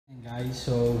Guys,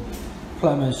 so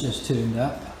plumber's just turned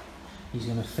up. He's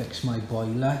going to fix my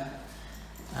boiler,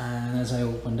 and as I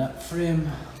opened up for him,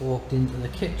 walked into the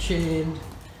kitchen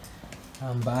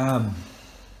and bam,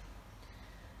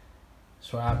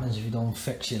 that's what happens if you don't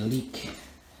fix your leak.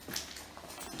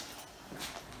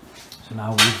 So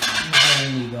now we've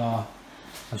only got,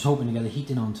 I was hoping to get the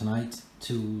heating on tonight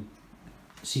to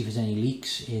see if there's any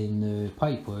leaks in the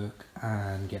pipework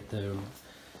and get the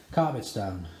carpets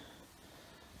down.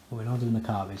 But we're not doing the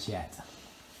carpets yet.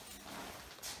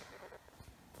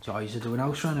 Joys are doing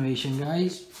house renovation,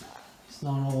 guys. It's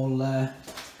not all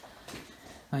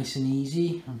nice and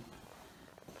easy.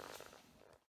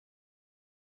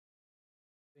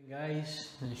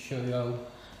 Guys, let me show you how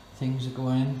things are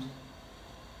going.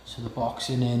 So the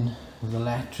boxing in with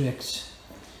electrics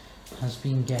has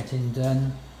been getting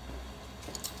done.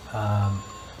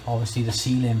 Obviously the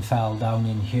ceiling fell down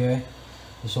in here.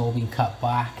 It's all been cut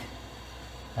back.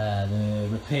 The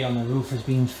repair on the roof has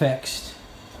been fixed.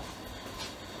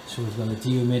 So we've got a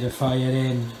dehumidifier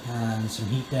in and some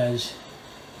heaters.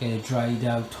 Get it dried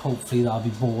out. Hopefully that'll be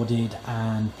boarded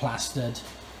and plastered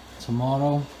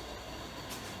tomorrow.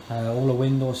 All the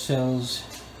window sills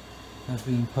have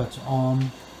been put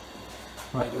on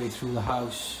right the way through the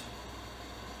house.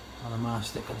 All the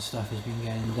mastic and stuff has been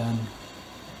getting done.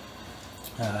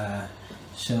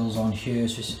 Sills on here,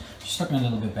 so it's just looking a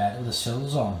little bit better with the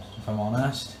sills on, if I'm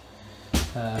honest.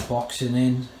 Boxing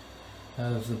in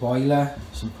of the boiler,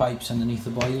 some pipes underneath the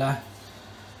boiler.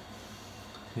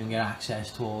 You can get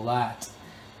access to all that.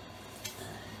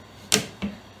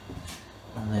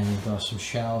 And then we've got some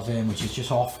shelving, which is just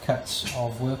offcuts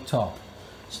of worktop.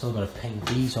 Still got to paint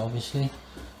these, obviously,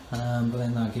 but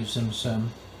then that gives them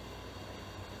some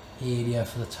area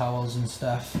for the towels and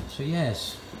stuff. So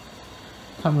yes,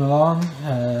 coming along.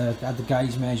 Had the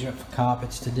guys measure up for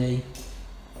carpets today.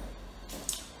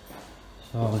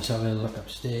 So let's have a look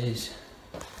upstairs,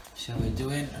 see how we're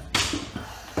doing.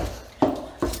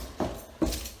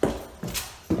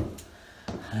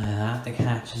 Attic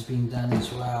hatch has been done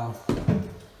as well.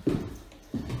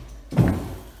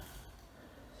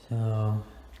 So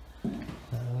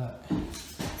look,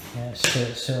 yeah,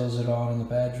 sills are on in the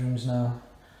bedrooms now.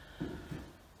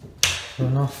 So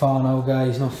not far now,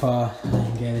 guys, not far. I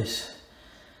can get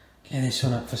this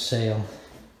one up for sale.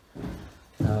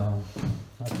 So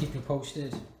I'll keep you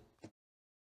posted.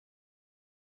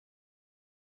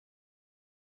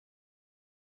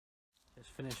 Just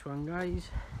finished one, guys.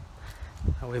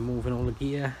 Now we're moving all the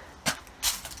gear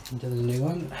into the new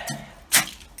one.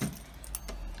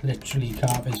 Literally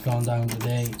carpet's gone down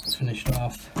today, finished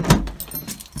off,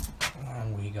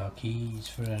 and we got keys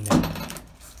for a new.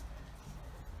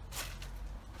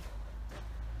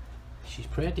 She's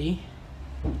pretty.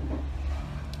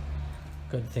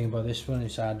 Good thing about this one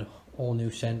is had all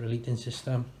new central heating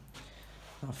system.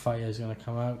 That fire is going to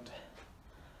come out.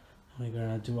 We're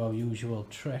going to do our usual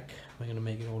trick. We're going to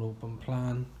make it all open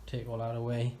plan, take all that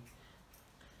away,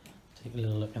 take a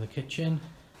little look in the kitchen.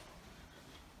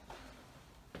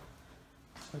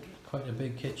 Quite a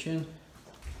big kitchen.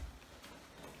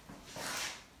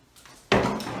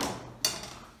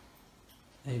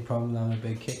 Any problem with having a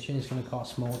big kitchen, it's going to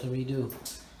cost more to redo.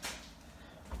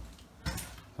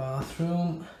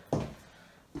 Bathroom,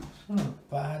 it's not a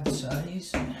bad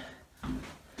size.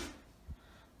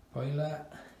 Boiler.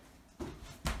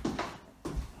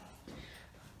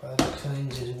 By the looks of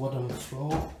things, is wood on the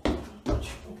floor, which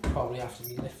will probably have to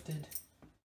be lifted.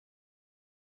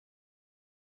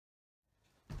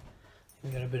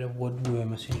 We've got a bit of woodworm,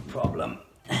 that's the only problem.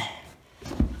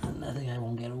 Nothing I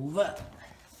won't get over.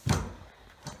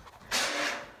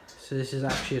 So this is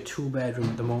actually a 2-bedroom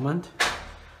at the moment,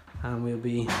 and we'll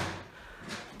be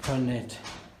putting it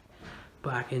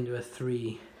back into a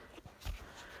 3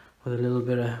 with a little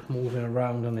bit of moving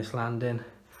around on this landing.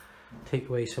 Take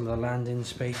away some of the landing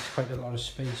space, quite a lot of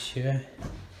space here.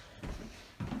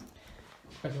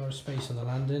 Quite a lot of space on the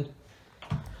landing.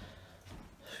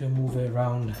 So we'll move it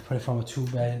around, put it from a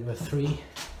 2-bed into a 3.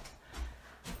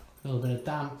 A little bit of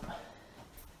damp.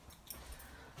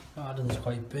 Garden's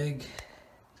quite big.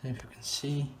 I don't know if you can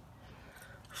see.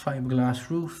 Fiberglass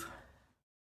roof.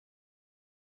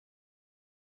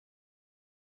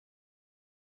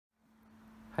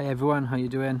 Hi everyone, how you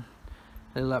doing?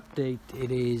 A little update.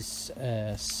 It is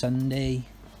Sunday.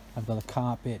 I've got a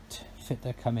carpet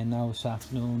fitter coming now this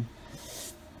afternoon.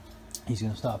 He's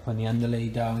going to start putting the underlay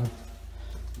down.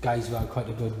 Guys, we've had quite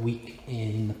a good week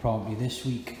in the property this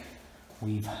week.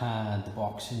 We've had the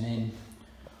boxing in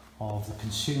of the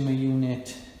consumer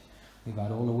unit. We've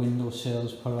had all the window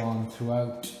sills put on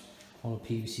throughout, all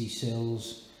the PVC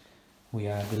sills. We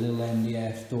had the little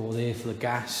MDF door there for the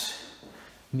gas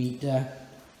meter.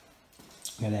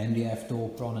 We had an MDF door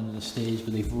put on into the stairs,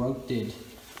 but they've routed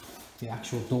the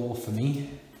actual door for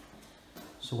me.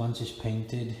 So once it's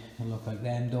painted, it'll look like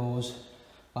them doors.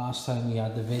 Last time we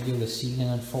had the video, the ceiling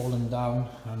had fallen down,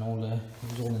 and it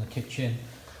was all in the kitchen.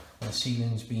 The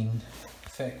ceiling's been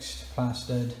fixed,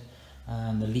 plastered,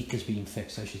 and the leak has been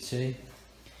fixed, I should say.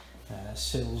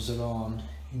 Sills are on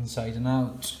inside and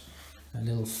out. A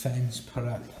little fence put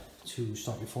up to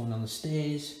stop you falling down the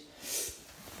stairs.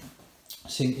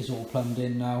 Sink is all plumbed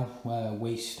in now,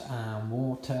 waste and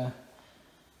water.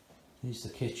 Here's the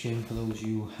kitchen for those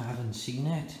you who haven't seen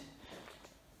it.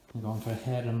 We've gone for a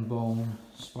herringbone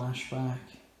splashback.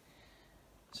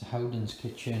 It's a Howden's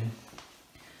kitchen.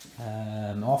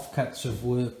 Offcuts of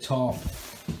worktop.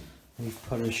 We've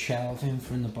put a shelf in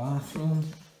for in the bathroom.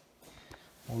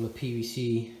 All the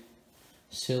PVC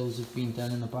sills have been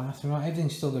done in the bathroom.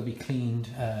 Everything's still going to be cleaned.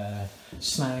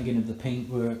 Snagging of the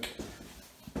paintwork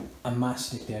and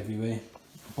mastic everywhere.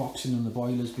 Boxing on the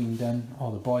boiler's been done.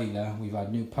 The boiler, we've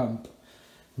had new pump,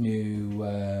 new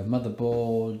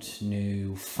motherboard,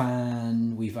 new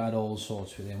fan. We've had all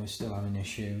sorts with it. We're still having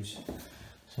issues,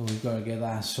 so we've got to get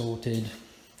that sorted.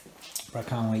 But I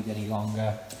can't wait any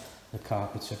longer. The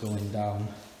carpets are going down.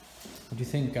 What do you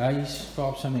think, guys?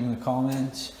 Drop something in the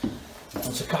comments.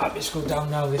 Once the carpets go down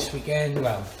now this weekend,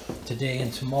 well, today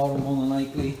and tomorrow more than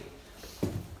likely,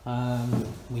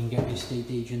 we can get the estate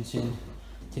agents in,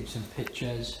 take some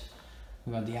pictures.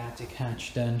 We've had the attic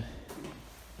hatch done.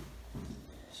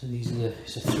 So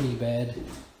it's a 3-bed,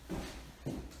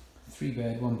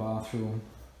 1 bathroom,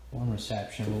 1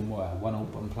 reception room, well, 1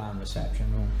 open plan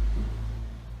reception room.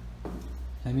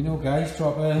 Let me know, guys,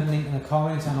 drop a link in the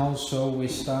comments. And also we're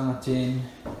starting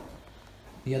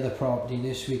the other property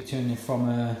this week, turning it from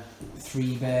a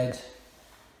 3-bed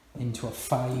into a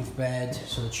 5-bed.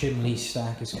 So the chimney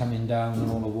stack is coming down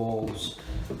and all the walls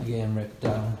are getting ripped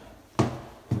down.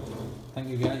 Thank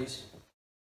you, guys.